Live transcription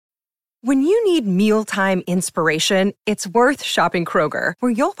When you need mealtime inspiration, it's worth shopping Kroger,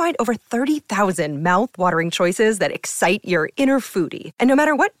 where you'll find over 30,000 mouth-watering choices that excite your inner foodie. And no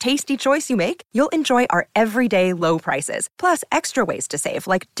matter what tasty choice you make, you'll enjoy our everyday low prices, plus extra ways to save,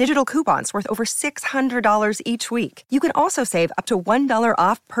 like digital coupons worth over $600 each week. You can also save up to $1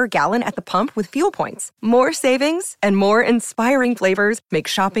 off per gallon at the pump with fuel points. More savings and more inspiring flavors make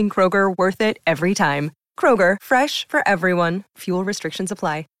shopping Kroger worth it every time. Kroger, fresh for everyone. Fuel restrictions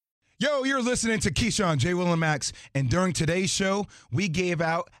apply. Yo, you're listening to Keyshawn, J. Will, and Max, and during today's show, we gave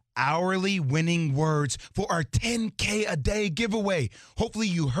out hourly winning words for our 10K a day giveaway. Hopefully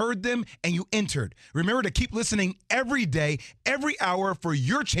you heard them and you entered. Remember to keep listening every day, every hour for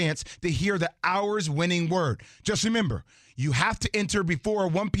your chance to hear the hour's winning word. Just remember, you have to enter before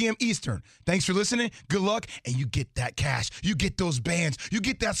 1 p.m. Eastern. Thanks for listening. Good luck, and you get that cash. You get those bands. You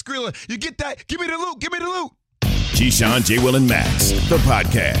get that Skrilla. You get that. Give me the loot. Give me the loot. Keyshawn, J. Will, and Max, the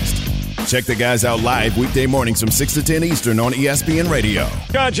podcast. Check the guys out live weekday mornings from 6 to 10 Eastern on ESPN Radio.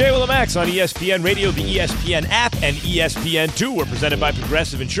 John J. Will and Max on ESPN Radio, the ESPN app, and ESPN2. We're presented by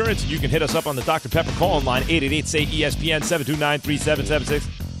Progressive Insurance. You can hit us up on the Dr. Pepper call line, 888-SAY-ESPN, 729-3776.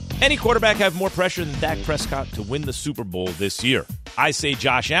 Any quarterback have more pressure than Dak Prescott to win the Super Bowl this year? I say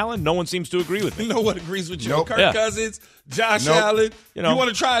Josh Allen. No one seems to agree with me. No one agrees with you. Nope. Kirk Cousins, Josh Allen. You want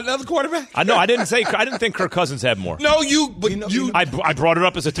to try another quarterback? I know. I didn't think Kirk Cousins had more. No, I brought it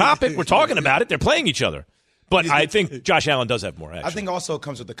up as a topic. We're talking about it. They're playing each other. But I think Josh Allen does have more, actually. I think also it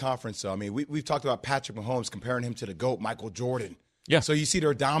comes with the conference, though. I mean, we've talked about Patrick Mahomes, comparing him to the GOAT, Michael Jordan. Yeah. So you see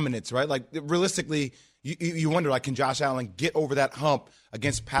their dominance, right? Like, realistically, you wonder, like, can Josh Allen get over that hump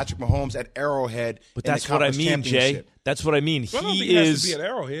against Patrick Mahomes at Arrowhead? But that's what I mean, Jay. That's what I mean. Well, I don't think he has to be at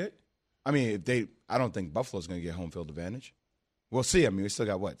Arrowhead. I mean, I don't think Buffalo's going to get home field advantage. We'll see. I mean, we still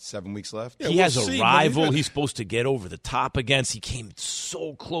got, 7 weeks left? Yeah, he has a rival he's supposed to get over the top against. He came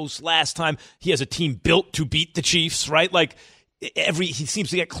so close last time. He has a team built to beat the Chiefs, right? Like, he seems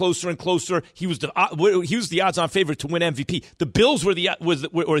to get closer and closer. He was the odds-on favorite to win MVP. The Bills were the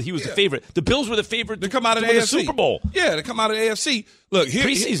favorite. The Bills were the favorite to come out of the the win AFC. the Super Bowl. Yeah, to come out of the AFC. Look,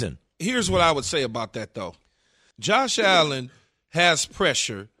 preseason. Here's what I would say about that, though. Josh Allen has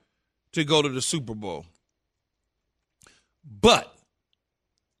pressure to go to the Super Bowl, but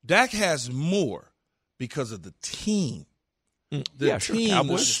Dak has more because of the team. The team,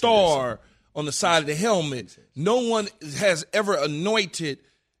 the star on the side of the helmet. No one has ever anointed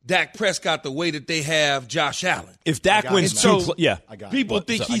Dak Prescott the way that they have Josh Allen. If Dak wins people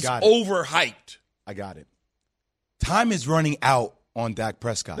think he's overhyped. I got it. Time is running out on Dak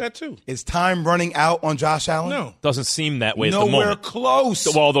Prescott. That too. Is time running out on Josh Allen? No. Doesn't seem that way at the moment. Nowhere close.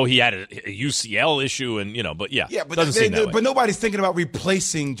 Well, although he had a UCL issue and, but yeah. Yeah, but doesn't seem that way. But nobody's thinking about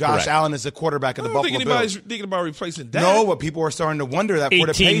replacing Josh Allen as a quarterback of the Buffalo Bills. I don't think anybody's thinking about replacing Dak. No, but people are starting to wonder that for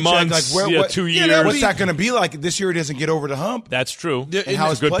the 18 paycheck. months, like, 2 years. What's that going to be like this year? He doesn't get over the hump. That's true. And how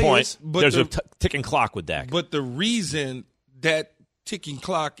That's a good point. But There's a ticking clock with Dak. But the reason that ticking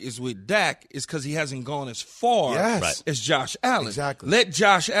clock is with Dak is because he hasn't gone as far as Josh Allen. Exactly. Let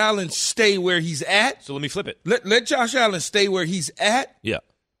Josh Allen stay where he's at. So let me flip it. Let Josh Allen stay where he's at. Yeah.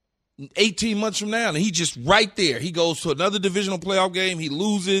 18 months from now, and he's just right there. He goes to another divisional playoff game, he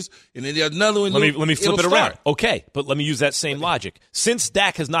loses, and then there's another one. Let me flip it around. Okay, but let me use that same logic. Since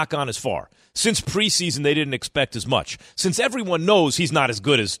Dak has not gone as far, since preseason they didn't expect as much, since everyone knows he's not as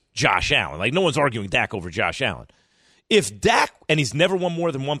good as Josh Allen, like no one's arguing Dak over Josh Allen. If Dak, and he's never won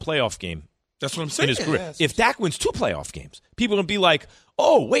more than one playoff game. That's what I'm saying. In his career. If Dak wins 2 playoff games, people are going to be like,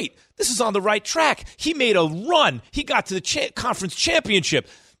 oh, wait, this is on the right track. He made a run. He got to the conference championship.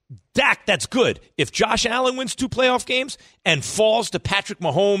 Dak, that's good. If Josh Allen wins 2 playoff games and falls to Patrick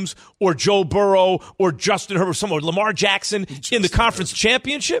Mahomes or Joe Burrow or Justin Herbert or Lamar Jackson in the conference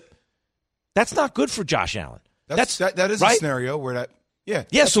championship, that's not good for Josh Allen. That is right? A scenario where that.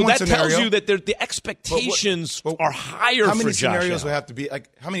 Yeah, so that tells you that the expectations are higher for Josh Allen. How many scenarios would have to be, like,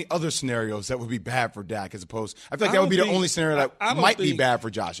 how many other scenarios that would be bad for Dak as opposed? I feel like that would be the only scenario that might be bad for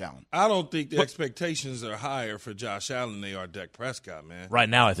Josh Allen. I don't think the expectations are higher for Josh Allen than they are Dak Prescott, man. Right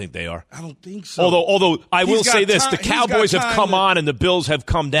now, I think they are. I don't think so. Although I will say this, the Cowboys have come on and the Bills have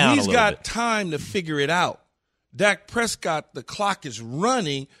come down a little bit. He's got time to figure it out. Dak Prescott, the clock is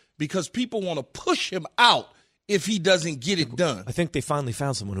running because people want to push him out if he doesn't get it done. I think they finally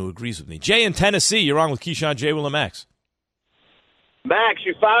found someone who agrees with me. Jay in Tennessee, you're on with Keyshawn, J. Will, and Max. Max,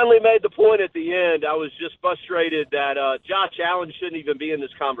 you finally made the point at the end. I was just frustrated that Josh Allen shouldn't even be in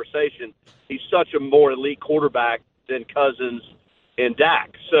this conversation. He's such a more elite quarterback than Cousins and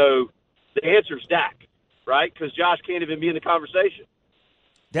Dak. So the answer is Dak, right? Because Josh can't even be in the conversation.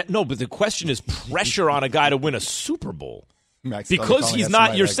 No, but the question is pressure on a guy to win a Super Bowl. Because he's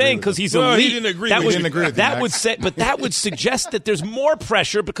not, you're saying because he's elite. He didn't agree that with would, you. Agree with that you, would say, but that would suggest that there's more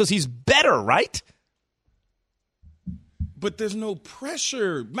pressure because he's better, right? But there's no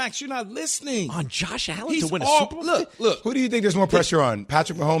pressure. Max, you're not listening. On Josh Allen He's to win a all, Super Bowl? Look. Who do you think there's more pressure on,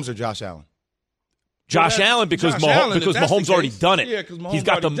 Patrick Mahomes or Josh Allen? Josh Allen because Mahomes already done it. Yeah, because Mahomes he's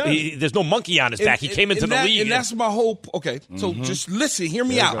got there's no monkey on his back. He came into the league. And that's my whole – okay, so just listen. Hear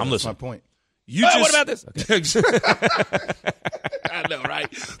me out. I'm listening. That's my point. What about this? Okay. I know, right?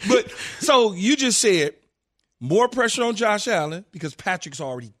 But so you just said more pressure on Josh Allen because Patrick's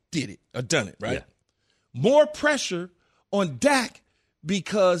already done it, right? Yeah. More pressure on Dak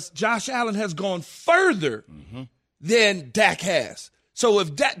because Josh Allen has gone further than Dak has. So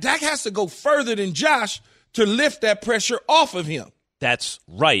if Dak has to go further than Josh to lift that pressure off of him. That's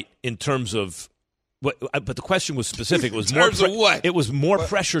right in terms of what, but the question was specific. It was what? It was more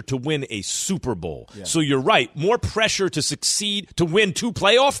pressure to win a Super Bowl. Yeah. So you're right. More pressure to succeed, to win 2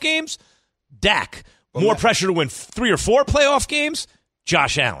 playoff games. Dak. More pressure to win 3 or 4 playoff games.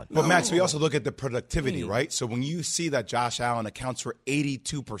 Josh Allen. But, Max, we also look at the productivity, right? So when you see that Josh Allen accounts for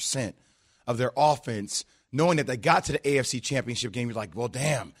 82% of their offense, knowing that they got to the AFC Championship game, you're like, well,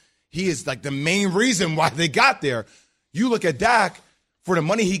 damn, he is like the main reason why they got there. You look at Dak, for the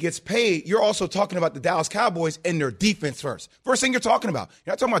money he gets paid, you're also talking about the Dallas Cowboys and their defense first. First thing you're talking about.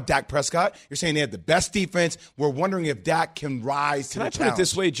 You're not talking about Dak Prescott. You're saying they have the best defense. We're wondering if Dak can rise to the challenge. Can I put it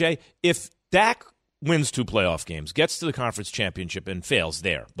this way, Jay? If Dak wins 2 playoff games, gets to the conference championship and fails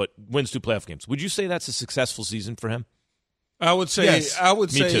there, but wins 2 playoff games, would you say that's a successful season for him? I would say yes.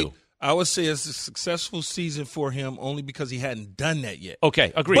 Me too. I would say it's a successful season for him only because he hadn't done that yet.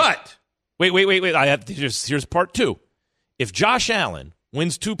 Okay, agreed. But wait. Here's part 2. If Josh Allen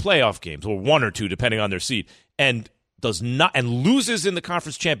wins 2 playoff games, or 1 or 2, depending on their seed, and loses in the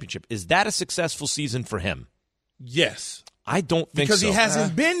conference championship, is that a successful season for him? yes, I don't think because so. he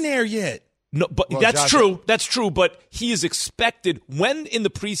hasn't been there yet. No, but that's true. That's true. But he is expected when in the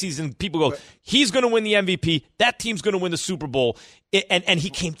preseason people go, he's going to win the MVP. That team's going to win the Super Bowl, and he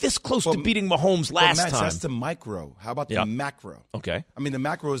came this close to beating Mahomes last Max, time. That's the micro. How about the macro? Okay. I mean, the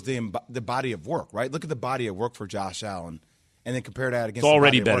macro is the body of work, right? Look at the body of work for Josh Allen, and then compare that against. It's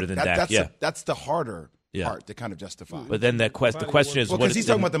already the body better of than work. Dak. That's the harder part to kind of justify. But then the question is, because he's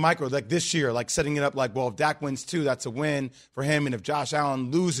talking about the micro, like this year, like setting it up like, well, if Dak wins 2, that's a win for him, and if Josh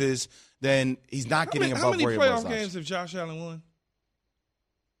Allen loses, then he's not getting above where he was. How many last playoff games have Josh Allen won?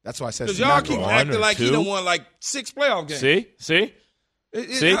 That's why I said because y'all keep acting like he done won like 6 playoff games. See?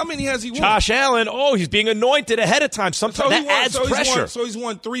 How many has he won? Josh Allen, he's being anointed ahead of time. Sometimes that adds pressure. He's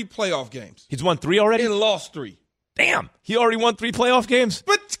won 3 playoff games. He's won 3 already? And lost 3. Damn. He already won 3 playoff games?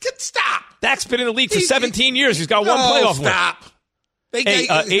 But stop. Dak's been in the league for 17 years. He's got 1 playoff win. Stop. Hey,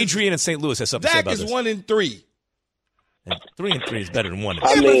 Adrian in St. Louis has something to say about this. Dak is 1-3. And 3-3 is better than 1.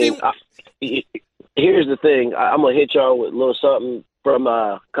 I mean, here's the thing. I'm going to hit y'all with a little something from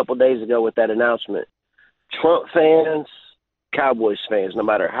a couple days ago with that announcement. Trump fans, Cowboys fans, no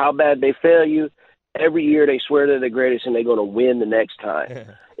matter how bad they fail you, every year they swear they're the greatest and they're going to win the next time.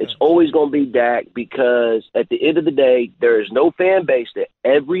 It's always going to be Dak because at the end of the day, there is no fan base that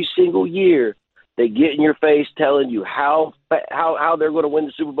every single year they get in your face telling you how they're going to win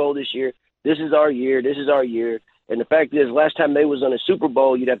the Super Bowl this year. This is our year. This is our year. And the fact is, last time they was on a Super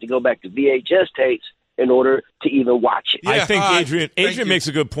Bowl, you'd have to go back to VHS tapes in order to even watch it. I think Adrian makes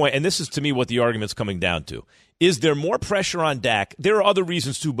a good point, and this is to me what the argument's coming down to. Is there more pressure on Dak? There are other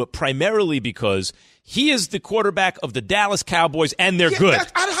reasons too, but primarily because he is the quarterback of the Dallas Cowboys, and they're good.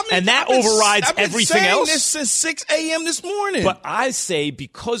 And that overrides everything else. I've been saying this since 6 a.m. this morning. But I say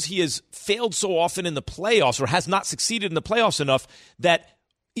because he has failed so often in the playoffs or has not succeeded in the playoffs enough that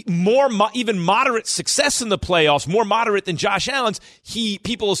even moderate success in the playoffs, more moderate than Josh Allen's,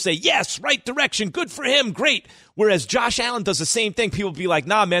 people will say, yes, right direction, good for him, great. Whereas Josh Allen does the same thing. People will be like,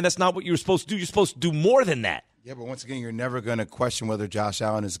 nah, man, that's not what you were supposed to do. You're supposed to do more than that. Yeah, but once again, you're never going to question whether Josh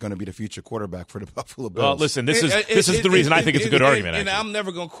Allen is going to be the future quarterback for the Buffalo Bills. Well, listen, this is the reason I think it's a good argument. And I'm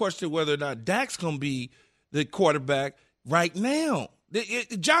never going to question whether or not Dak's going to be the quarterback right now.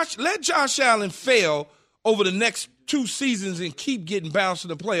 Let Josh Allen fail over the next 2 seasons and keep getting bounced in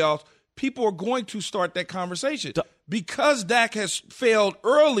the playoffs. People are going to start that conversation. Because Dak has failed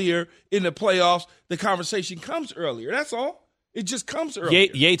earlier in the playoffs, the conversation comes earlier. That's all. It just comes earlier.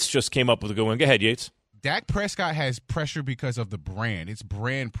 Yates just came up with a good one. Go ahead, Yates. Dak Prescott has pressure because of the brand. It's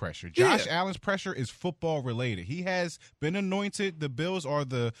brand pressure. Josh Allen's pressure is football related. He has been anointed. The Bills are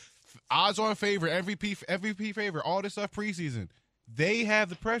the odds-on favorite, MVP favorite, all this stuff preseason. They have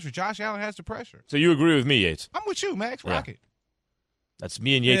the pressure. Josh Allen has the pressure. So you agree with me, Yates? I'm with you, Max. Rock it. That's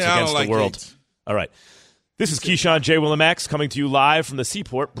me and Yates against the world. Yates. All right. This is Keyshawn, J. Will and Max coming to you live from the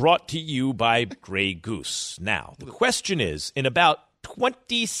Seaport, brought to you by Grey Goose. Now, the question is, in about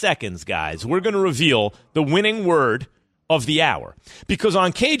 20 seconds, guys, we're going to reveal the winning word of the hour. Because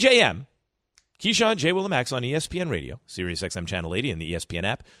on KJM, Keyshawn, J. Will and Max on ESPN Radio, Sirius XM Channel 80 and the ESPN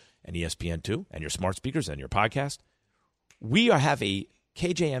app, and ESPN2, and your smart speakers and your podcast, we have a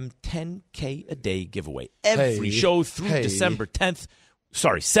KJM 10K a day giveaway. Every show through December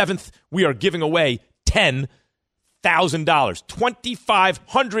 7th, we are giving away $10,000,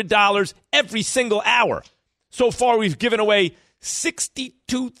 $2,500 every single hour. So far, we've given away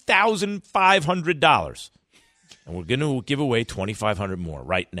 $62,500. And we're going to give away $2,500 more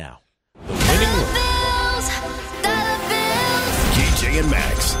right now. The winning word. KJ and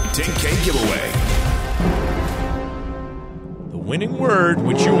Max, 10K giveaway. The winning word,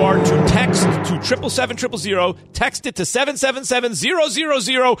 which you are to text to 777-000, text it to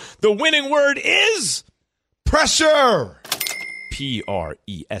 777-000. The winning word is pressure. Pressure.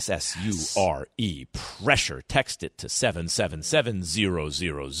 Pressure. Text it to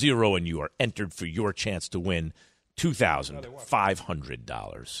 777-000, and you are entered for your chance to win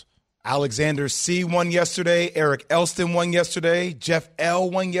 $2,500. Alexander C. won yesterday. Eric Elston won yesterday. Jeff L.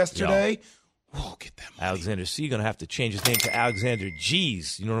 won yesterday. Oh, get that money. Alexander C. going to have to change his name to Alexander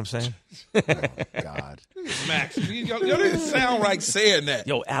G's. You know what I'm saying? Oh, God. Max, you don't even sound right saying that.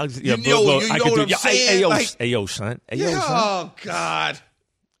 Yo, Alexander. You know what I'm saying? Hey, yo, son. Oh, God.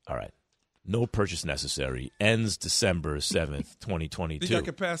 All right. No purchase necessary. Ends December 7th, 2022. Think I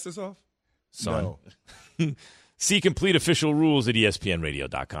can pass this off? Son. No. See complete official rules at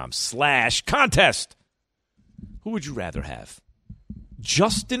ESPNradio.com/contest. Who would you rather have?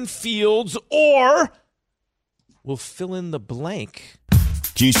 Justin Fields, or we'll fill in the blank.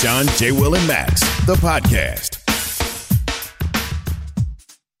 Keyshawn, J. Will and Max, the podcast.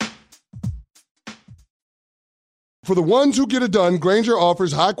 For the ones who get it done, Grainger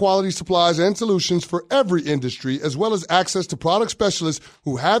offers high-quality supplies and solutions for every industry, as well as access to product specialists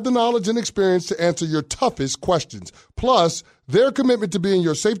who have the knowledge and experience to answer your toughest questions. Plus, their commitment to being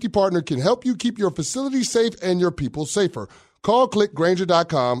your safety partner can help you keep your facility safe and your people safer. Call, click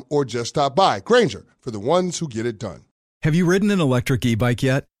Grainger.com, or just stop by. Grainger, for the ones who get it done. Have you ridden an electric e-bike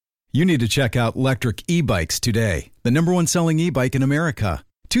yet? You need to check out Lectric E-Bikes today, the #1 selling e-bike in America.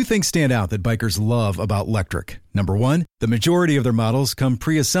 Two things stand out that bikers love about Lectric. Number one, the majority of their models come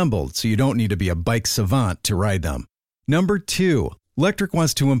pre-assembled, so you don't need to be a bike savant to ride them. Number two, Lectric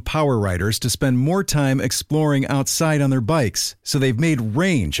wants to empower riders to spend more time exploring outside on their bikes, so they've made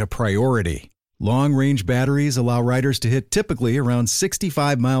range a priority. Long-range batteries allow riders to hit typically around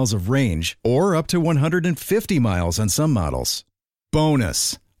 65 miles of range, or up to 150 miles on some models.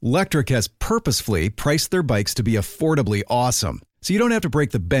 Bonus, Lectric has purposefully priced their bikes to be affordably awesome, so you don't have to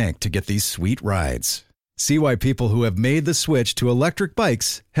break the bank to get these sweet rides. See why people who have made the switch to electric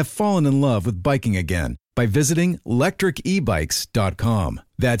bikes have fallen in love with biking again by visiting lectricebikes.com.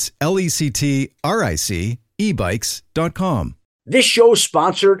 That's LECTRIC ebikes.com. This show is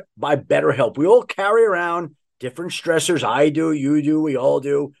sponsored by BetterHelp. We all carry around different stressors. I do, you do, we all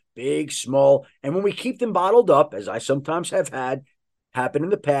do, big, small. And when we keep them bottled up, as I sometimes have had happen in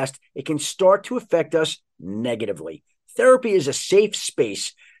the past, it can start to affect us negatively. Therapy is a safe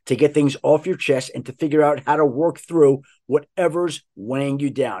space to get things off your chest and to figure out how to work through whatever's weighing you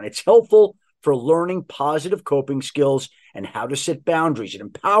down. It's helpful for learning positive coping skills and how to set boundaries. It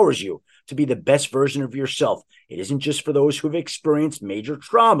empowers you to be the best version of yourself. It isn't just for those who have experienced major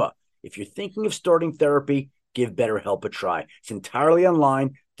trauma. If you're thinking of starting therapy, give BetterHelp a try. It's entirely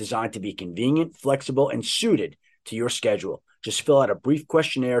online, designed to be convenient, flexible, and suited to your schedule. Just fill out a brief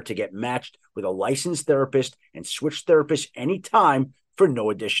questionnaire to get matched with a licensed therapist and switch therapists anytime for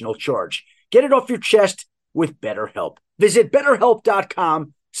no additional charge. Get it off your chest with BetterHelp. Visit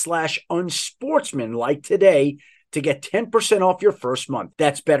BetterHelp.com/unsportsmanlike today to get 10% off your first month.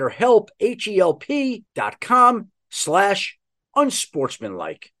 That's BetterHelp,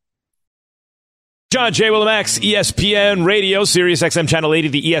 HELP.com/unsportsmanlike. John J. Will and Max, ESPN Radio, Sirius XM Channel 80,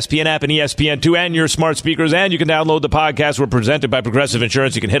 the ESPN app, and ESPN2, and your smart speakers. And you can download the podcast. We're presented by Progressive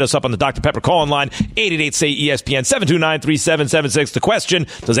Insurance. You can hit us up on the Dr. Pepper call-in line, 888-SAY-ESPN, 729-3776. The question,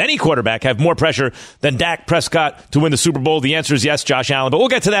 does any quarterback have more pressure than Dak Prescott to win the Super Bowl? The answer is yes, Josh Allen, but we'll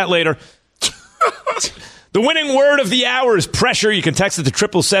get to that later. The winning word of the hour is pressure. You can text it to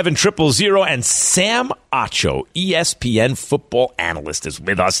 777-000. And Sam Acho, ESPN football analyst, is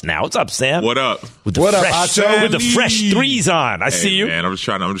with us now. What's up, Sam? What up? With the with the fresh threes on. I see you. Man, I'm just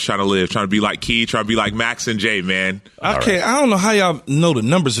trying to live, trying to be like Key, trying to be like Max and Jay, man. I don't know how y'all know the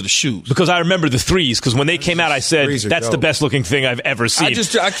numbers of the shoes. Because I remember the threes, because when they came out, I said, that's the best looking thing I've ever seen.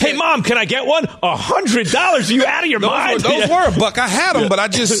 Hey, Mom, can I get one? $100? Are you out of your mind? Those were a buck. I had them, but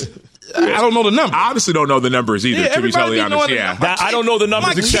I don't know the numbers. I honestly don't know the numbers either, to be totally honest. I don't know the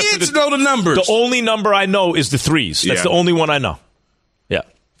numbers. My kids know the numbers. The only number I know is the threes. That's the only one I know. Yeah.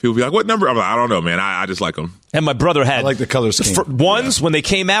 People be like, what number? I'm like, I don't know, man. I just like them. And my brother had. I like the color scheme. Ones, when they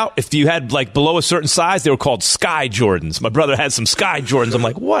came out, if you had like below a certain size, they were called Sky Jordans. My brother had some Sky Jordans. I'm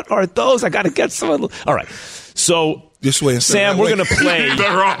like, what are those? I got to get some. All right. So. This way, Sam, we're going to play.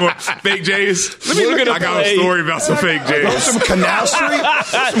 Nothing wrong with fake J's. I got a story about some fake J's. Some Canal Street?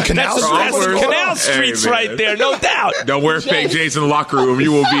 Some Canal Street's right there, no doubt. Don't wear fake J's in the locker room.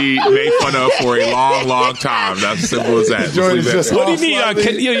 You will be made fun of for a long, long time. That's as simple as that. What do you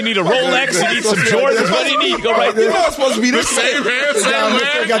need? You need a Rolex? You need some Jordans? What do you need? Go right there. You know it's supposed to be the same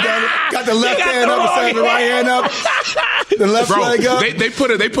hand. Got the left hand up instead of the right hand up. The left leg up. They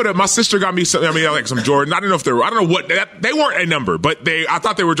put it. My sister got me some. Like some Jordan. I don't know if they were. I don't know what. They weren't a number, but I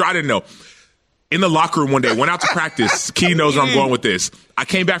thought they were. I didn't know. In the locker room one day, went out to practice. Key knows where I'm going with this. I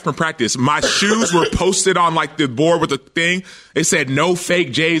came back from practice. My shoes were posted on like the board with the thing. It said no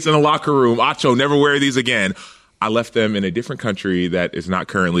fake J's in the locker room. Acho, never wear these again. I left them in a different country that is not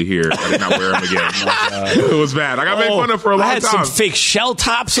currently here. I did not wear them again. It was bad. I got made fun of for a long time. I had some fake shell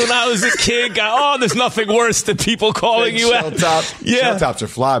tops when I was a kid. There's nothing worse than people calling you out. Shell tops are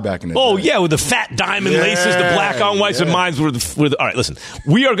fly back in the day. Oh, yeah, with the fat diamond laces, the black on whites, and mine were the. All right, listen.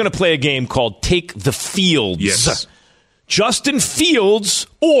 We are going to play a game called Take the Fields. Yes. Justin Fields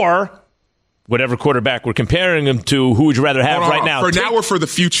or whatever quarterback we're comparing him to, who would you rather have right now? For now or for the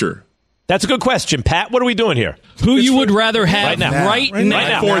future? That's a good question, Pat. What are we doing here? Who you would rather have right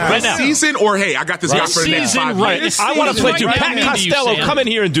now? For this season, or hey, I got this guy for the next 5 years. I want to play to Pat Costello. Come in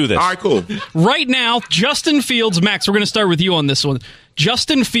here and do this. All right, cool. Right now, Justin Fields, Max, we're going to start with you on this one.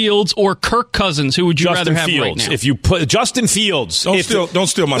 Justin Fields or Kirk Cousins, who would you rather have right now? If you put Justin Fields. Don't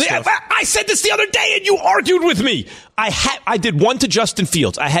steal my stuff. I said this the other day, and you argued with me. I did one to Justin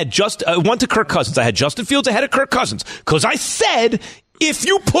Fields. I had one to Kirk Cousins. I had Justin Fields ahead of Kirk Cousins because I said, if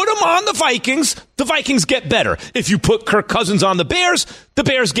you put him on the Vikings get better. If you put Kirk Cousins on the Bears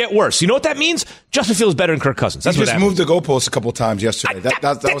get worse. You know what that means? Justin Fields is better than Kirk Cousins. That's what that moved the goalpost a couple times yesterday.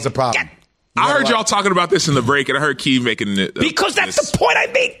 That was the problem. I heard y'all talking about this in the break, and I heard Key making it. Because that's the point I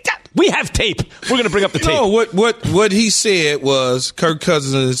made. We have tape. We're going to bring up the tape. No, what he said was Kirk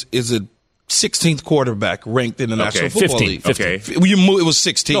Cousins is a 16th quarterback ranked in the National Football League. Okay. It was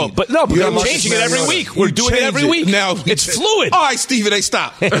 16. No, but we're changing it every week. We're doing it every week. Now it's fluid. All right, Stephen A.,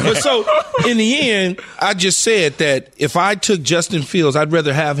 stop. But so in the end, I just said that if I took Justin Fields, I'd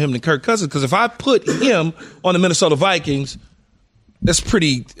rather have him than Kirk Cousins, because if I put him on the Minnesota Vikings, it's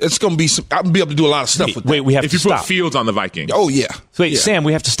going to be I'll be able to do a lot of stuff with that. Wait, we have if to you put stop. Fields on the Vikings. Oh, yeah. Wait, Sam,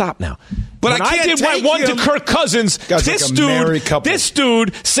 we have to stop now. But when I can't did one to Kirk Cousins, this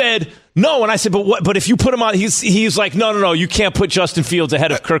dude said no, and I said, but if you put him on, he's like, no, you can't put Justin Fields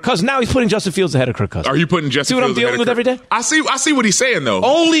ahead of Kirk Cousins. Now he's putting Justin Fields ahead of Kirk Cousins. Are you putting Justin Fields ahead of Kirk? See what I'm dealing with every day? I see what he's saying, though.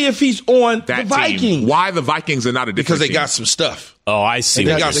 Only if he's on that the Vikings. Team. Why the Vikings are not a different Because they team? got some stuff. Oh, I see.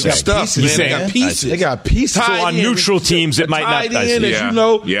 They got some stuff, man. They got pieces. They got pieces. So on neutral teams, it might not. Tight end, as you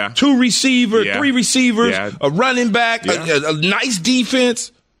know, 2 receivers, 3 receivers, a running back, a nice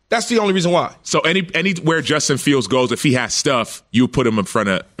defense. That's the only reason why. So anywhere Justin Fields goes, if he has stuff, you put him in front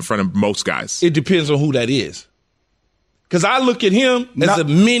of most guys. It depends on who that is. Because I look at him as a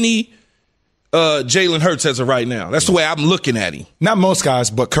mini Jalen Hurts as of right now. That's the way I'm looking at him. Not most guys,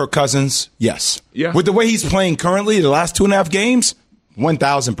 but Kirk Cousins, yes. Yeah. With the way he's playing currently, the last 2.5 games,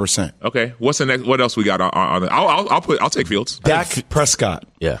 1,000%. Okay. What's the next? What else we got on? I'll take Fields. Dak Prescott.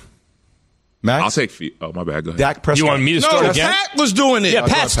 Yeah. Max? I'll take Fields. Oh, my bad. Go ahead. Dak Prescott. You want me to start again? Pat was doing it. Yeah,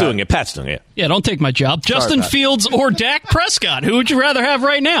 Pat's doing it. Yeah, don't take my job. Justin Fields or Dak Prescott? Who would you rather have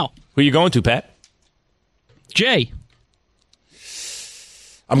right now? Who are you going to, Pat? Jay.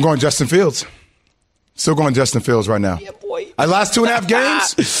 I'm going Justin Fields. Still going Justin Fields right now. Yeah, boy. Last 2.5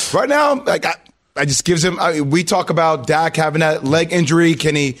 games. Right now, I just gives him. We talk about Dak having that leg injury.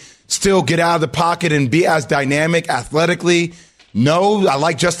 Can he still get out of the pocket and be as dynamic athletically? No, I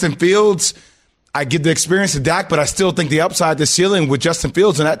like Justin Fields. I give the experience to Dak, but I still think the upside, the ceiling with Justin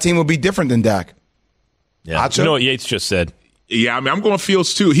Fields and that team will be different than Dak. Yeah. You know what Yates just said? Yeah, I mean, I'm going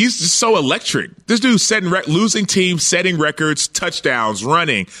Fields too. He's just so electric. This dude's losing teams, setting records, touchdowns,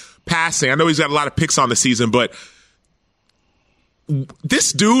 running, passing. I know he's got a lot of picks on the season, but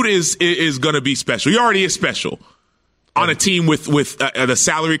this dude is going to be special. He already is special on a team with the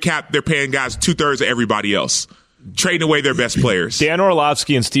salary cap. They're paying guys 2/3 of everybody else, trading away their best players. Dan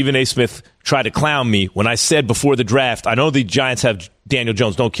Orlovsky and Stephen A. Smith tried to clown me when I said before the draft, I know the Giants have Daniel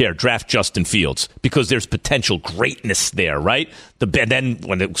Jones, don't care, draft Justin Fields because there's potential greatness there, right? Then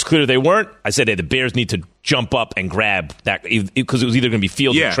when it was clear they weren't, I said, hey, the Bears need to jump up and grab that because it was either going to be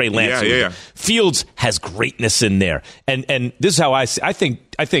Fields or Trey Lance. Yeah. Fields has greatness in there. And this is how I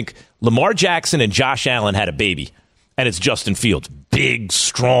think Lamar Jackson and Josh Allen had a baby, and it's Justin Fields. Big,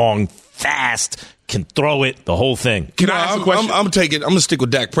 strong, fast, can throw it, the whole thing. Can I ask a question? I'm going to stick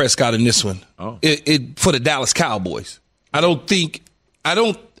with Dak Prescott in this one. Oh. For the Dallas Cowboys. I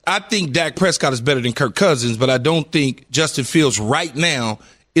think Dak Prescott is better than Kirk Cousins, but I don't think Justin Fields right now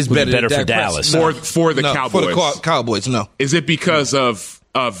is better than Dak for Dallas. Prescott. For the Cowboys. For the Cowboys, no. Is it because of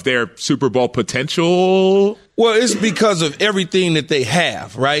their Super Bowl potential? Well, it's because of everything that they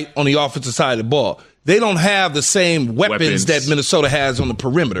have, right, on the offensive side of the ball. They don't have the same weapons that Minnesota has on the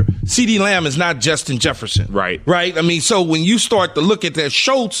perimeter. CeeDee Lamb is not Justin Jefferson. Right. I mean, so when you start to look at that,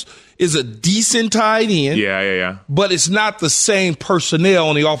 Schultz is a decent tight end. Yeah. But it's not the same personnel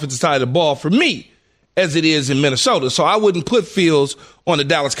on the offensive side of the ball for me as it is in Minnesota. So I wouldn't put Fields on the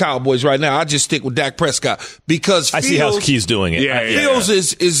Dallas Cowboys right now. I just stick with Dak Prescott because I see how Key's doing it. Fields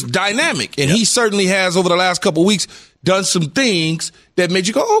is dynamic, and he certainly has over the last couple of weeks done some things that made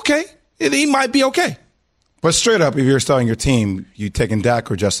you go, okay. He might be okay. But straight up, if you're starting your team, you taking Dak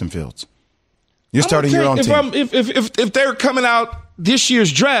or Justin Fields? You're starting your own team. If they're coming out this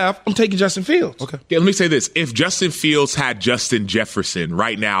year's draft, I'm taking Justin Fields. Okay. Yeah, let me say this. If Justin Fields had Justin Jefferson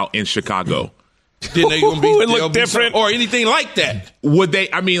right now in Chicago, then they're going to be it look different or anything like that. Would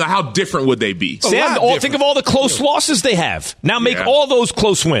they? I mean, how different would they be? Sam, think of all the close losses they have. Now make all those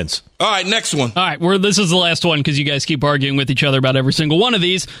close wins. All right, next one. All right, this is the last one because you guys keep arguing with each other about every single one of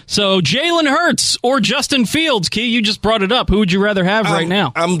these. So Jalen Hurts or Justin Fields? Key, you just brought it up. Who would you rather have right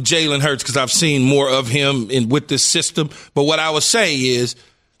now? I'm Jalen Hurts because I've seen more of him with this system. But what I would say is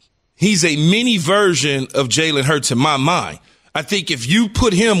he's a mini version of Jalen Hurts in my mind. I think if you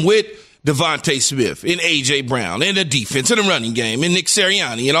put him with Devontae Smith and A.J. Brown and the defense and the running game and Nick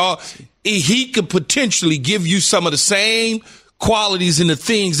Sirianni and all, he could potentially give you some of the same qualities and the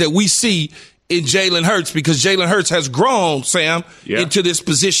things that we see in Jalen Hurts because Jalen Hurts has grown, Sam, into this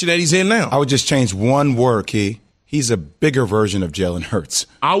position that he's in now. I would just change one word, Key. He's a bigger version of Jalen Hurts.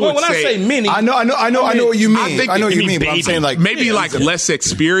 I say mini, I know what you mean. I know what you mean, but I'm saying maybe less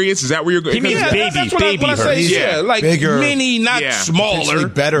experience. Is that where you're going? He means baby Hurts. Like bigger, mini, not smaller.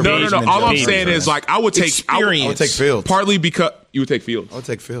 Better. No. All I'm saying is I would take Fields. Partly because you would take Fields. I would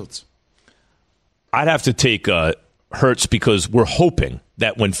take Fields. I'd have to take Hurts because we're hoping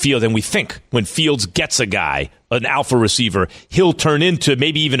that when Fields gets a guy, an alpha receiver, he'll turn into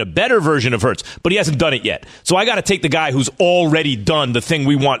maybe even a better version of Hurts, but he hasn't done it yet. So I got to take the guy who's already done the thing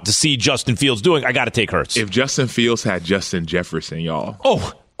we want to see Justin Fields doing. I got to take Hurts. If Justin Fields had Justin Jefferson, y'all.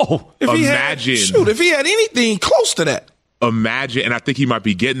 If he had anything close to that. Imagine, and I think he might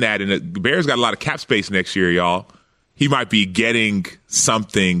be getting that, and the Bears got a lot of cap space next year, y'all. He might be getting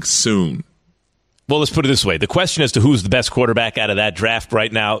something soon. Well, let's put it this way. The question as to who's the best quarterback out of that draft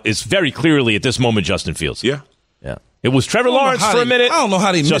right now is very clearly at this moment Justin Fields. Yeah. It was Trevor Lawrence for a minute. I don't know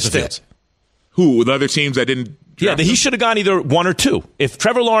how they missed that. Who? The other teams that didn't draft him? He should have gone either one or two. If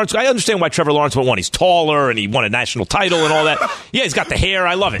Trevor Lawrence, I understand why Trevor Lawrence went one. He's taller and he won a national title and all that. Yeah, he's got the hair.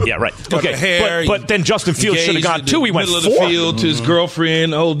 I love it. Yeah, right. Okay, hair, but then Justin Fields should have gone two. He went middle four. Of the field to his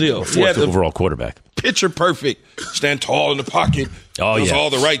girlfriend. The whole deal. Fourth overall quarterback. Picture perfect. Stand tall in the pocket. Does all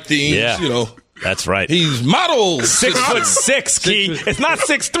the right things. Yeah. That's right. He's model 6'6", Key. It's not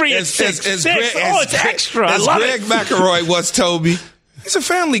 6'3", it's 6'6". It's extra. I love Greg it. McElroy once told me, he's a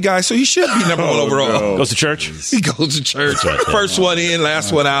family guy, so he should be number one overall. No. Goes to church? He goes to church. Right. First one in,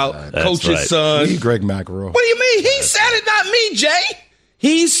 last one out. Coach's son. He's Greg McElroy. What do you mean? He said it, not me, Jay.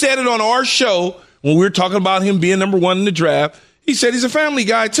 He said it on our show when we were talking about him being number one in the draft. He said he's a family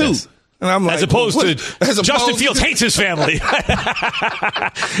guy, too. Yes. And I'm like, as opposed to Justin Fields hates his family.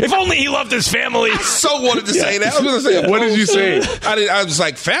 If only he loved his family. I so wanted to say that. I was going to say, what did you say? I was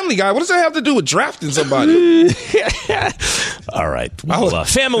like, family guy? What does that have to do with drafting somebody? All right. Well,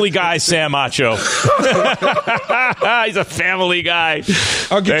 family guy, Sam Acho. He's a family guy.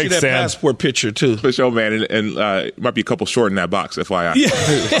 I'll get Thanks, you that Sam. passport picture, too. For sure, man. And it might be a couple short in that box,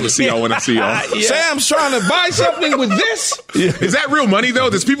 FYI. We'll see y'all when I see y'all. Sam's trying to buy something with this? Is that real money, though?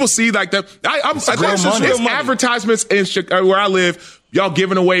 Does people see like that? It's advertisements in Chicago, where I live. Y'all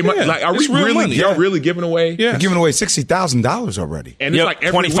giving away money? Like, are we really? Y'all really giving away? Yeah, giving away $60,000 already, and it's like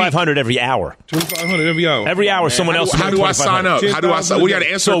 $2,500 every hour. $2,500 every hour. Every hour, someone else. How do I sign up? How do I sign? We got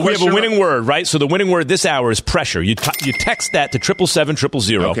to answer. So we have a winning word, right? So the winning word this hour is pressure. You text that to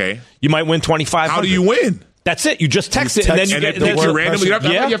 777-000. Okay. You might win $2,500. How do you win? That's it. You just text it, and then you get the word randomly. You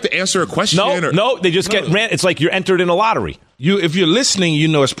have to answer a question. No, they just get ran. It's like you're entered in a lottery. If you're listening, you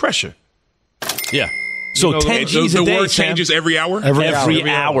know it's pressure. Yeah. So 10 G's a day. The word changes every hour? Every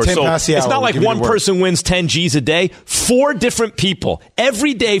hour. So it's not like one person wins 10 G's a day. 4 different people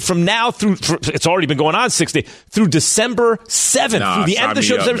every day from now through, it's already been going on 6 days, through December 7th, through the end of the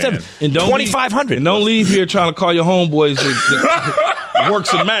show, December 7th. And $2,500. And don't leave here trying to call your homeboys to work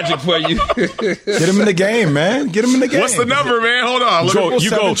some magic for you. Get them in the game, man. Get them in the game. What's the number, man? Hold on.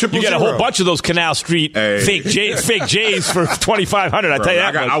 You get a whole bunch of those Canal Street fake J's for $2,500. I tell you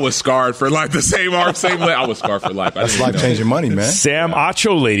that. I was scarred for like the same I was scarred for life. That's life-changing money, man. Sam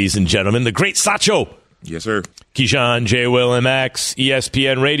Acho, ladies and gentlemen, the great Sacho. Yes, sir. Keyshawn, J. Will, and Max,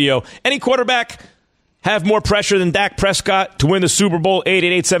 ESPN Radio. Any quarterback have more pressure than Dak Prescott to win the Super Bowl?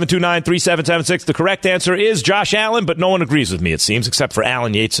 888-729-3776. The correct answer is Josh Allen, but no one agrees with me, it seems, except for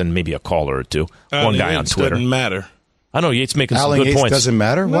Alan Yates and maybe a caller or two. One guy on Twitter. Doesn't matter. I know Yates making Alan some good Yates points. Doesn't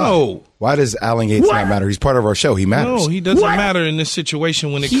matter? No. Why does Alan Yates not matter? He's part of our show. He matters. No, he doesn't matter in this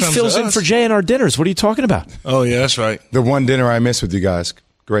situation when it comes to us. He fills in for Jay in our dinners. What are you talking about? Oh, yeah, that's right. The one dinner I missed with you guys.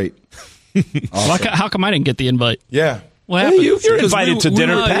 Great. Awesome. How come I didn't get the invite? Yeah. What happened? You're invited to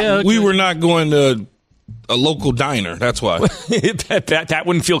dinner, Pat. Yeah, okay. We were not going to a local diner. That's why. That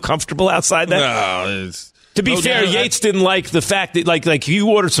wouldn't feel comfortable outside that? No, To be fair, Yates didn't like the fact that like you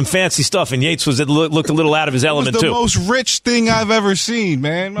ordered some fancy stuff, and Yates looked a little out of his element too. too. It was the most rich thing I've ever seen,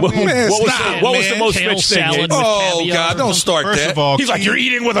 man. What was the most rich thing? Oh God, don't start First that. of all, he's like, you're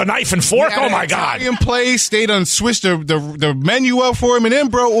eating with a knife and fork. Oh my God! Italian place, they done switched the menu up for him, and then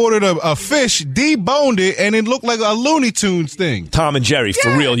bro ordered a fish, deboned it, and it looked like a Looney Tunes thing. Tom and Jerry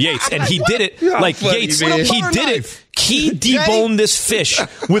for real, Yates, and he did it like Yates. He did it. He deboned this fish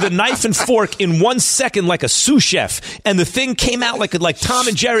with a knife and fork in 1 second like a sous chef, and the thing came out like Tom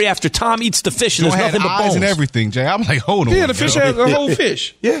and Jerry after Tom eats the fish, and there's nothing but eyes bones and everything, Jay. I'm like, hold on. Yeah, the fish has a whole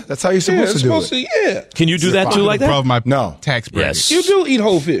fish. Yeah, that's how you're supposed to do it. Yeah. Can you do that too like that? No. Tax bracket. Yes. You do eat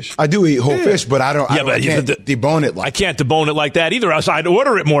whole fish. I do eat whole fish, but I can't debone it like I can't debone it like that either. I'd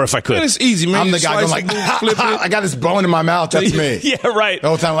order it more if I could. Man, it's easy, man. I'm the guy going like, I got this bone in my mouth. That's me. Yeah, right. The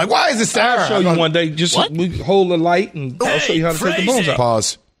whole time, like, why is this sour? I'll show you one day. Just hold the light, and I'll show you how to take the bones out.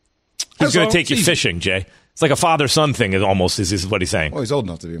 Pause. He's going to take you fishing, Jay. It's like a father-son thing. It almost is what he's saying. Well, he's old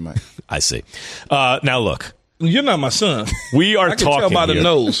enough to be mine. I see. Now look, you're not my son. We are I can talking tell by here. the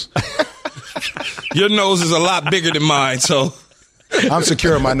nose. Your nose is a lot bigger than mine, so. I'm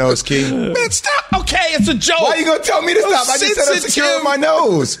secure in my nose, Key. Man, stop. Okay, it's a joke. Why are you going to tell me to stop? I just said I'm secure in my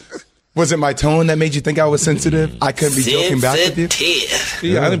nose. Was it my tone that made you think I was sensitive? I couldn't be joking back with you.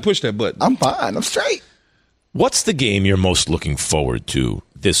 Yeah, I didn't push that button. I'm fine. I'm straight. What's the game you're most looking forward to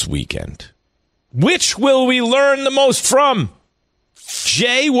this weekend? Which will we learn the most from?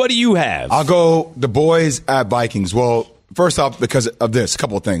 Jay, what do you have? I'll go the boys at Vikings. Well, first off, because of this, a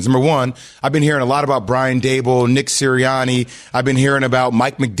couple of things. Number one, I've been hearing a lot about Brian Dable, Nick Sirianni. I've been hearing about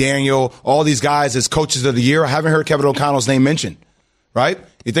Mike McDaniel, all these guys as coaches of the year. I haven't heard Kevin O'Connell's name mentioned, right?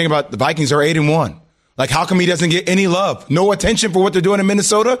 You think about the Vikings are 8-1. Like, how come he doesn't get any love? No attention for what they're doing in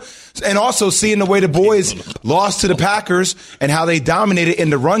Minnesota? And also seeing the way the boys lost to the Packers and how they dominated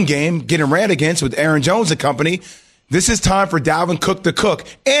in the run game, getting ran against with Aaron Jones and company. This is time for Dalvin Cook to cook.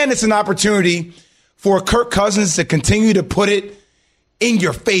 And it's an opportunity for Kirk Cousins to continue to put it in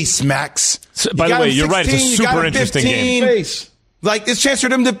your face, Max. By the way, you're right. It's a super interesting game. Like, it's a chance for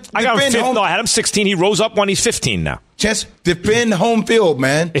them to I got him defend home. No, I had him 16. He rose up when he's 15 now. Chance defend home field,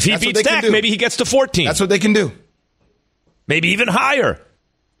 man. If he beats Dak, maybe he gets to 14. That's what they can do. Maybe even higher.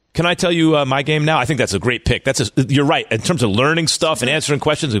 Can I tell you my game now? I think that's a great pick. You're right. In terms of learning stuff and answering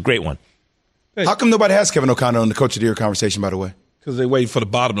questions, a great one. Hey. How come nobody has Kevin O'Connell in the Coach of the Year conversation, by the way? Because they wait for the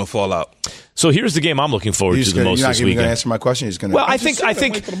bottom to fall out. So here's the game I'm looking forward to the most this weekend. You're not even going to answer my question. You're just going to. Well, I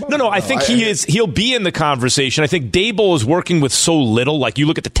think he'll be in the conversation. I think Dable is working with so little. Like, you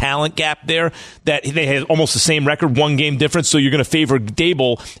look at the talent gap there, that they had almost the same record, 1 game difference. So you're going to favor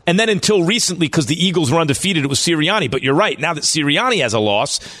Dable. And then until recently, because the Eagles were undefeated, it was Sirianni. But you're right. Now that Sirianni has a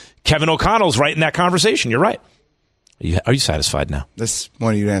loss, Kevin O'Connell's right in that conversation. You're right. Are you satisfied now? This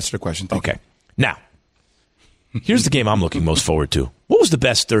wanted you to answer the question. Thank you. Now, here's the game I'm looking most forward to. What was the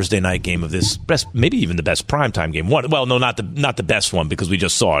best Thursday night game of this? Best, maybe even the best primetime game. Well, no, not the best one because we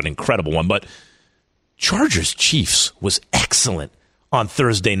just saw an incredible one. But Chargers-Chiefs was excellent on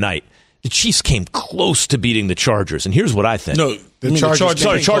Thursday night. The Chiefs came close to beating the Chargers, and here's what I think. No, the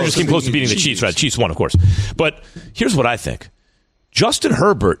Chargers came close to beating the Chiefs. Right, Chiefs won, of course. But here's what I think. Justin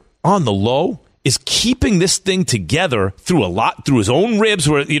Herbert on the low is keeping this thing together through his own ribs,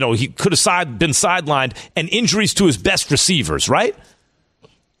 where he could have been sidelined, and injuries to his best receivers. Right.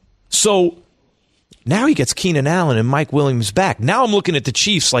 So now he gets Keenan Allen and Mike Williams back. Now I'm looking at the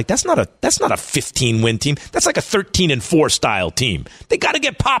Chiefs like that's not a 15-win team. That's like a 13-4 style team. They got to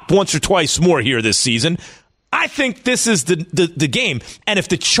get popped once or twice more here this season. I think this is the game. And if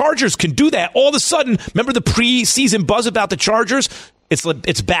the Chargers can do that, all of a sudden, remember the preseason buzz about the Chargers?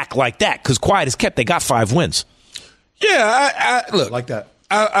 It's back like that because quiet is kept. They got 5 wins. Yeah, I look like that.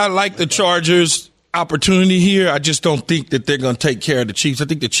 I like the Chargers' opportunity here. I just don't think that they're going to take care of the Chiefs. I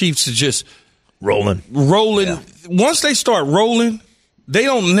think the Chiefs are just rolling. Yeah. Once they start rolling, they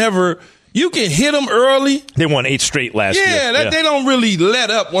don't never. You can hit them early. They won 8 straight last year. Yeah, they don't really let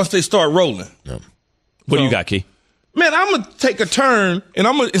up once they start rolling. No. What do you got, Key? Man, I'm going to take a turn, and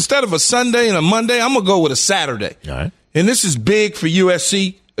instead of a Sunday and a Monday, I'm going to go with a Saturday. All right. And this is big for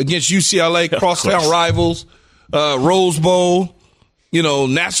USC against UCLA, crosstown rivals, Rose Bowl,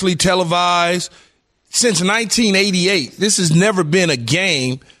 nationally televised. Since 1988, this has never been a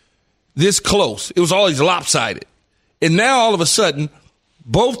game this close. It was always lopsided. And now, all of a sudden,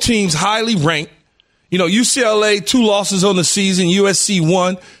 both teams highly ranked. UCLA, 2 losses on the season, USC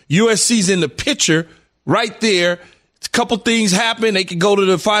 1. USC's in the picture right there. A couple things happen. They could go to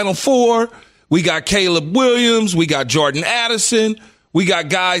the Final Four. We got Caleb Williams. We got Jordan Addison. We got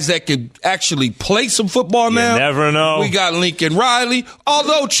guys that could actually play some football now. You never know. We got Lincoln Riley.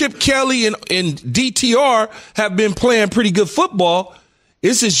 Although Chip Kelly and DTR have been playing pretty good football,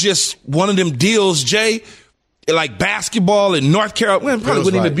 this is just one of them deals, Jay, like basketball in North Carolina. Well, it probably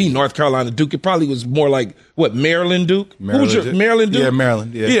wouldn't even be North Carolina Duke. It probably was more like, Maryland Duke? Who's your Maryland Duke? Yeah,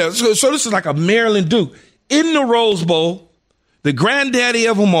 Maryland. Yeah, so this is like a Maryland Duke. In the Rose Bowl, the granddaddy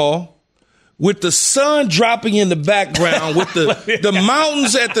of them all, with the sun dropping in the background, with the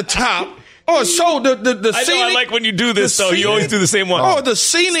mountains at the top. Oh, so the scenic. I like when you do this, though. You always do the same one. Oh, the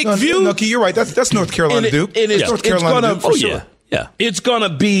scenic view. No, you're right. That's North Carolina Duke. And it's North Carolina Duke for sure. Yeah. It's going to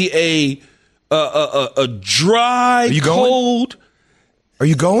be a dry, cold. Are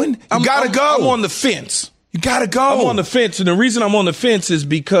you going? You got to go. I'm on the fence. You got to go. I'm on the fence. And the reason I'm on the fence is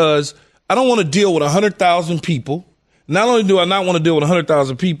because I don't want to deal with 100,000 people. Not only do I not want to deal with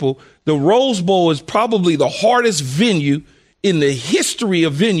 100,000 people, the Rose Bowl is probably the hardest venue in the history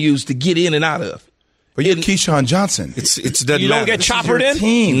of venues to get in and out of. But you're Keyshawn Johnson. It doesn't You don't matter. get choppered in?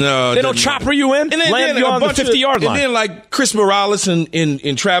 Team. No. They don't chopper you in? And then Land you on the 50-yard line. And then like Chris Morales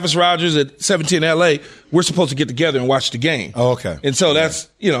and Travis Rogers at 17 LA, we're supposed to get together and watch the game. Oh, okay. And so that's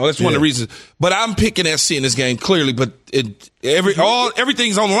one of the reasons. But I'm picking SC in this game clearly, but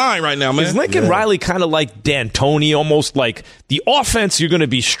everything's on the line right now, man. Is Lincoln Riley kind of like D'Antoni, almost like the offense you're going to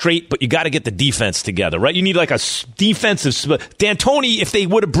be straight, but you got to get the defense together, right? You need like a defensive D'Antoni. If they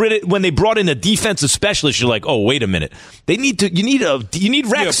would have when they brought in a defensive specialist, you're like, oh, wait a minute. You need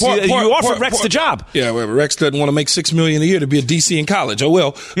Rex. You offered Rex the job. Yeah, well, Rex doesn't want to make $6 million a year to be a DC in college. Oh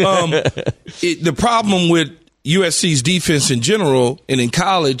well. The problem with USC's defense in general and in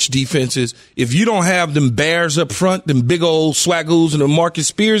college defenses, if you don't have them bears up front, them big old Swagoos and the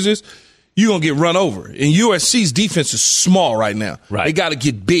Marcus Spearses, you're going to get run over. And USC's defense is small right now. Right. They got to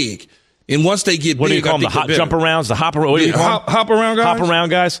get big. And once they get what big, do you call them? The hot jump arounds? The hop around? What do you call them? Hop around guys? Hop around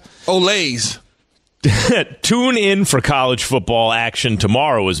guys? Olays. Tune in for college football action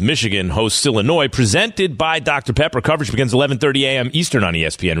tomorrow as Michigan hosts Illinois, presented by Dr. Pepper. Coverage begins 11:30 a.m. Eastern on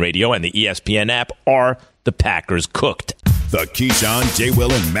ESPN Radio and the ESPN app. Are the Packers cooked? The Keyshawn, J.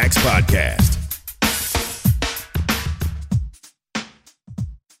 Will, and Max podcast.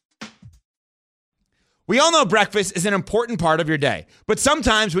 We all know breakfast is an important part of your day, but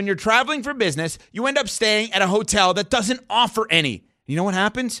sometimes when you're traveling for business, you end up staying at a hotel that doesn't offer any. You know what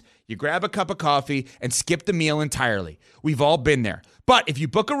happens? You grab a cup of coffee and skip the meal entirely. We've all been there. But if you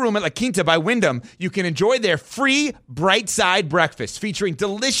book a room at La Quinta by Wyndham, you can enjoy their free Bright Side breakfast featuring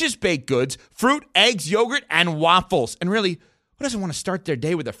delicious baked goods, fruit, eggs, yogurt, and waffles. And really, who doesn't want to start their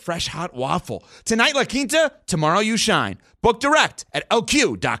day with a fresh, hot waffle? Tonight, La Quinta, tomorrow you shine. Book direct at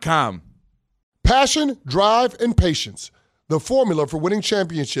LQ.com. Passion, drive, and patience. The formula for winning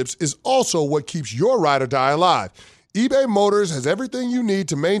championships is also what keeps your ride or die alive. eBay Motors has everything you need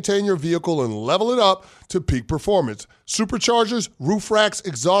to maintain your vehicle and level it up to peak performance. Superchargers, roof racks,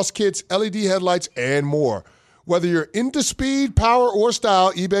 exhaust kits, LED headlights, and more. Whether you're into speed, power, or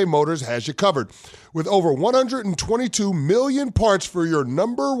style, eBay Motors has you covered. With over 122 million parts for your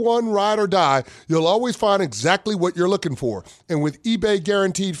number one ride or die, you'll always find exactly what you're looking for. And with eBay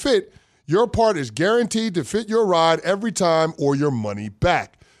Guaranteed Fit, your part is guaranteed to fit your ride every time or your money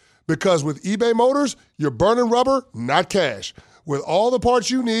back. Because with eBay Motors, you're burning rubber, not cash. With all the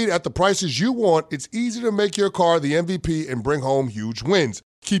parts you need at the prices you want, it's easy to make your car the MVP and bring home huge wins.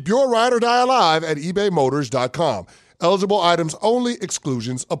 Keep your ride or die alive at ebaymotors.com. Eligible items only.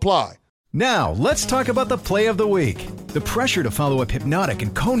 Exclusions apply. Now, let's talk about the play of the week. The pressure to follow up Hypnotic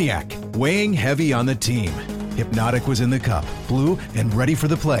and Cognac, weighing heavy on the team. Hypnotic was in the cup, blue, and ready for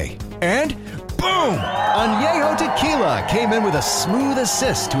the play. And boom! Añejo Tequila came in with a smooth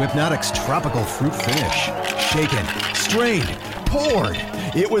assist to Hypnotic's tropical fruit finish. Shaken, strained, poured.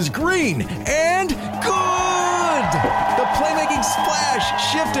 It was green and good! The playmaking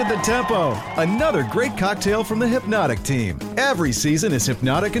splash shifted the tempo. Another great cocktail from the Hypnotic team. Every season is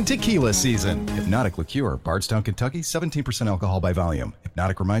Hypnotic and Tequila season. Hypnotic Liqueur, Bardstown, Kentucky, 17% alcohol by volume.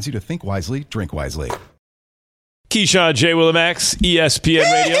 Hypnotic reminds you to think wisely, drink wisely. Keyshawn, J. Willimax, ESPN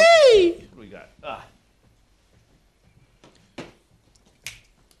Radio. What do we got?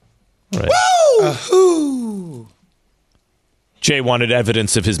 All right. Woo! Jay wanted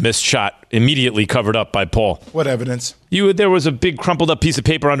evidence of his missed shot, immediately covered up by Paul. What evidence? There was a big crumpled up piece of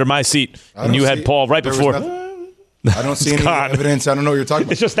paper under my seat, and you had Paul right before. I don't see any evidence. I don't know what you're talking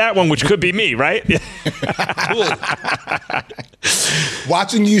about. It's just that one, which could be me, right?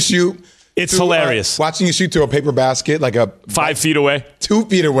 Watching you shoot. It's hilarious. Watching you shoot to a paper basket, like 5 feet away. 2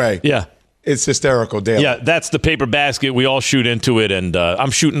 feet away. Yeah. It's hysterical, Dale. Yeah, that's the paper basket. We all shoot into it, and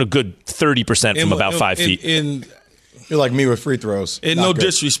I'm shooting a good 30% from about 5 feet. You're like me with free throws. And no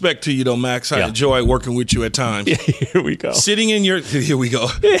disrespect to you, though, Max. I enjoy working with you at times. Yeah, here we go. Here we go.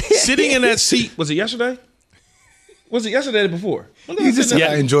 Sitting in that seat. Was it yesterday? Was it yesterday or before? You just said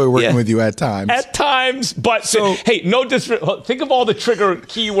I enjoy working with you at times. At times, but hey, no disrespect. Think of all the trigger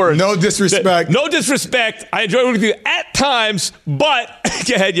keywords. No disrespect. No disrespect. I enjoy working with you at times, but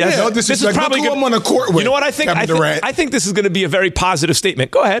go ahead. Yes. No disrespect. This is probably I'm on the court with. You know what I think? I think this is going to be a very positive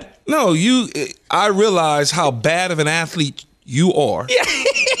statement. Go ahead. No, I realize how bad of an athlete you are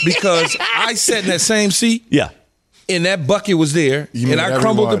because I sat in that same seat. Yeah. And that bucket was there, and I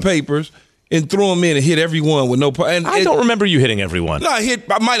crumbled the papers. And threw them in and hit every one with no problem. I don't remember you hitting every one. No, I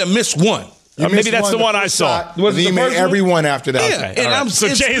might have missed one. Maybe that's the one I saw. Was it the first every one after that? Yeah, okay. and I'm so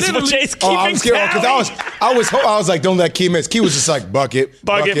Jay's keeping I'm scared because I was like, don't let Key miss. Key was just like bucket.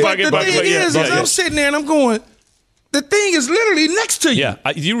 The thing is, I'm sitting there and I'm going, the thing is literally next to you.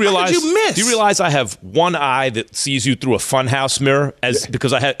 Yeah, do you realize? How could you miss? Do you realize I have one eye that sees you through a funhouse mirror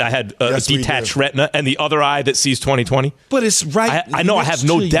because I had a detached retina, and the other eye that sees 20/20? But it's right. I know I have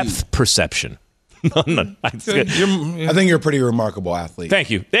no depth perception. No. I think you're a pretty remarkable athlete. Thank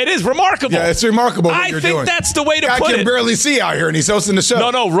you. It is remarkable. Yeah, it's remarkable what you're doing. I think that's the way to put it. I can barely see out here, and he's hosting the show.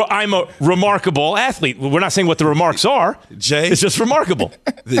 No, I'm a remarkable athlete. We're not saying what the remarks are. Jay. It's just remarkable.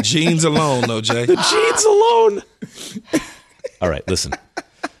 The genes alone, though, Jay. The genes alone. All right, listen.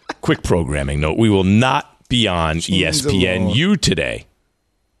 Quick programming note. We will not be on ESPNU today.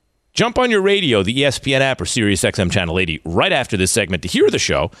 Jump on your radio, the ESPN app, or SiriusXM Channel 80 right after this segment to hear the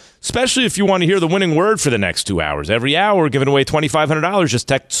show, especially if you want to hear the winning word for the next 2 hours. Every hour, we're giving away $2,500. Just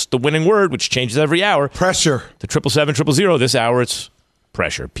text the winning word, which changes every hour. Pressure. To 777-000. This hour, it's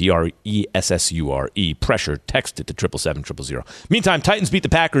pressure. Pressure. Pressure. Text it to 777-000. Meantime, Titans beat the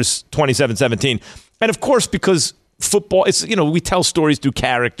Packers 27-17. And, of course, because football, it's we tell stories through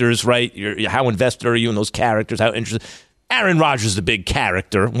characters, right? How invested are you in those characters? How interested? Aaron Rodgers is a big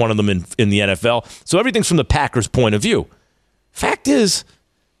character, one of them in the NFL. So everything's from the Packers' point of view. Fact is,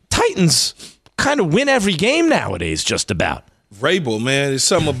 Titans kind of win every game nowadays, just about. Vrabel, man, there's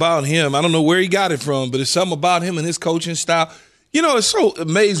something about him. I don't know where he got it from, but it's something about him and his coaching style. It's so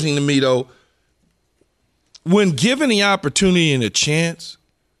amazing to me, though. When given the opportunity and a chance,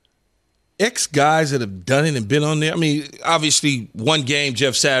 ex-guys that have done it and been on there. I mean, obviously, one game,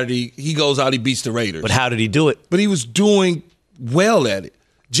 Jeff Saturday, he goes out, he beats the Raiders. But how did he do it? But he was doing well at it.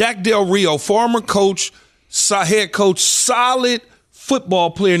 Jack Del Rio, former coach, head coach, solid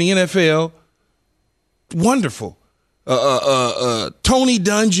football player in the NFL. Wonderful. Tony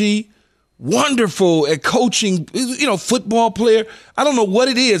Dungy, wonderful at coaching, football player. I don't know what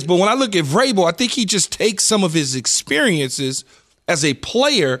it is, but when I look at Vrabel, I think he just takes some of his experiences as a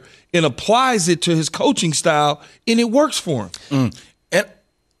player and applies it to his coaching style, and it works for him. And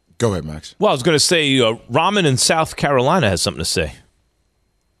Go ahead, Max. Well, I was going to say Ramen in South Carolina has something to say.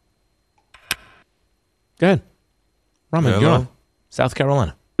 Go ahead. Ramen, you're on. South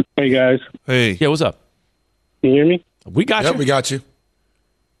Carolina. Hey, guys. Hey. Yeah, what's up? Can you hear me? We got you. We got you.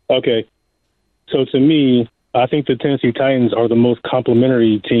 Okay. So to me, I think the Tennessee Titans are the most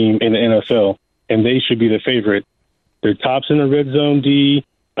complimentary team in the NFL, and they should be the favorite. They're tops in the red zone D,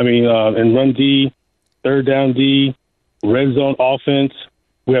 and run D, third down D, red zone offense.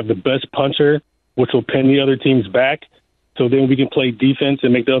 We have the best puncher, which will pin the other teams back, so then we can play defense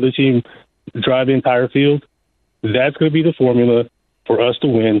and make the other team drive the entire field. That's going to be the formula for us to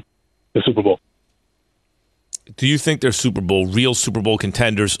win the Super Bowl. Do you think they're real Super Bowl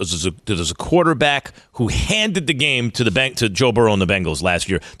contenders? There's a quarterback who handed the game to Joe Burrow and the Bengals last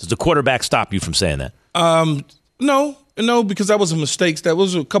year. Does the quarterback stop you from saying that? No, because that was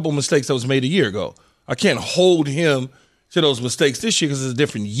a couple of mistakes that was made a year ago. I can't hold him to those mistakes this year because it's a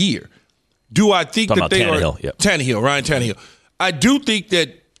different year. Do I think that they are Ryan Tannehill? I do think that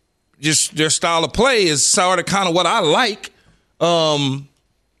just their style of play is sort of kind of what I like.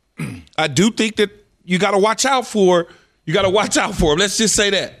 I do think that you got to watch out for. Him. Let's just say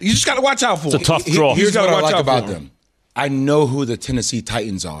that. You just got to watch out for him. It's a tough draw. Here's what I like about them. I know who the Tennessee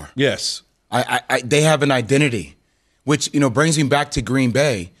Titans are. Yes. They have an identity, which brings me back to Green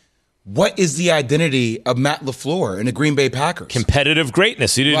Bay. What is the identity of Matt LaFleur and the Green Bay Packers? Competitive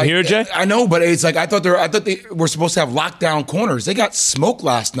greatness. You didn't hear, Jay? I know, but it's like I thought they were supposed to have lockdown corners. They got smoked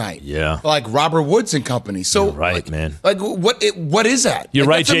last night. Yeah, like Robert Woods and company. So you're right, man. Like what is that? You're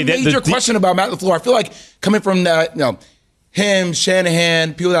right, Jay. That's a major question about Matt LaFleur. I feel like coming from that, him,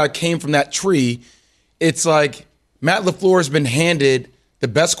 Shanahan, people that came from that tree. It's like Matt LaFleur has been handed the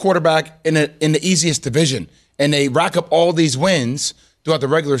best quarterback in the easiest division, and they rack up all these wins throughout the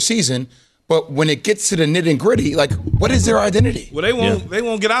regular season, but when it gets to the nit and gritty, like, what is their identity? Well, they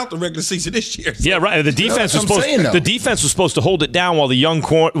won't get out the regular season this year. So. Yeah, right. The defense was supposed to hold it down while the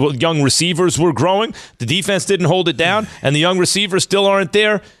young receivers were growing. The defense didn't hold it down, and the young receivers still aren't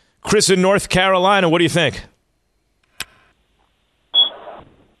there. Chris in North Carolina, what do you think?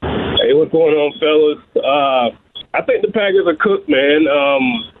 Hey, what's going on, fellas? I think the Packers are cooked, man.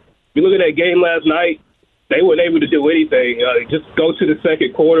 You look at that game last night. They weren't able to do anything. Just go to the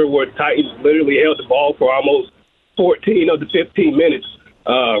second quarter where Titans literally held the ball for almost 14 of the 15 minutes.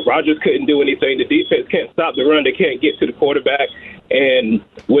 Rodgers couldn't do anything. The defense can't stop the run. They can't get to the quarterback. And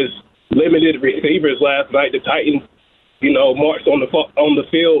with limited receivers last night, the Titans, marched on the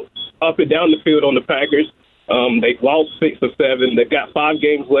field, up and down the field on the Packers. They lost 6 or 7. They've got 5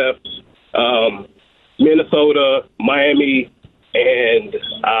 games left. Minnesota, Miami, and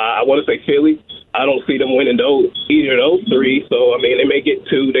I want to say Philly. I don't see them winning either of those 3. So, they may get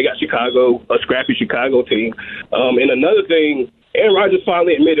 2. They got Chicago, a scrappy Chicago team. And another thing, Aaron Rodgers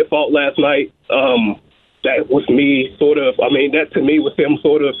finally admitted fault last night. That was me that to me was him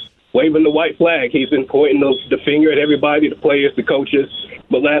sort of waving the white flag. He's been pointing the finger at everybody, the players, the coaches.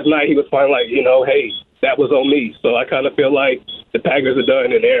 But last night he was finally like, hey, that was on me. So I kind of feel like the Packers are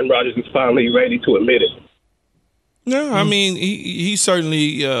done and Aaron Rodgers is finally ready to admit it. No, he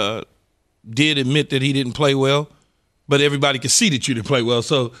certainly did admit that he didn't play well, but everybody could see that you didn't play well.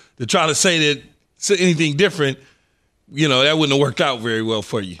 So to try to say anything different, that wouldn't have worked out very well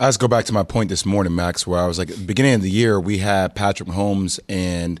for you. Let's go back to my point this morning, Max, where I was like, at the beginning of the year, we had Patrick Mahomes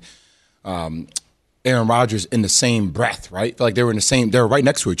and Aaron Rodgers in the same breath, right? Like they were right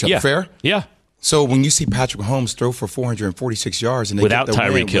next to each other. Yeah. Fair? Yeah. So when you see Patrick Mahomes throw for 446 yards and they without get the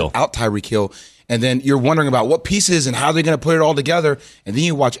Tyreek Hill, without Tyreek Hill, and then you're wondering about what pieces and how they're going to put it all together, and then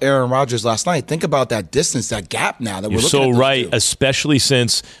you watch Aaron Rodgers last night. Think about that distance, that gap now that we're looking at. You're so right, especially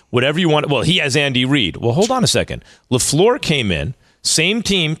since whatever you want. Well, he has Andy Reid. Well, hold on a second. LaFleur came in, same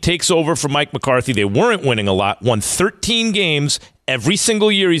team, takes over for Mike McCarthy. They weren't winning a lot, won 13 games. Every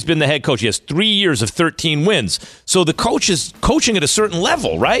single year he's been the head coach. He has 3 years of 13 wins. So the coach is coaching at a certain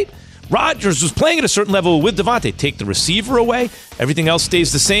level, right? Rodgers was playing at a certain level with Devontae. Take the receiver away, everything else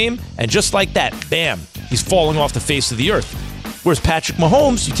stays the same, and just like that, bam, he's falling off the face of the earth. Whereas Patrick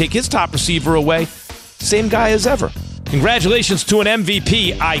Mahomes, you take his top receiver away, same guy as ever. Congratulations to an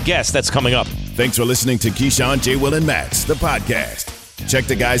MVP, I guess. That's coming up. Thanks for listening to Keyshawn, J. Will, and Max, the podcast. Check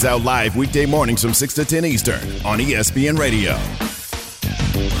the guys out live weekday mornings from 6 to 10 Eastern on ESPN Radio.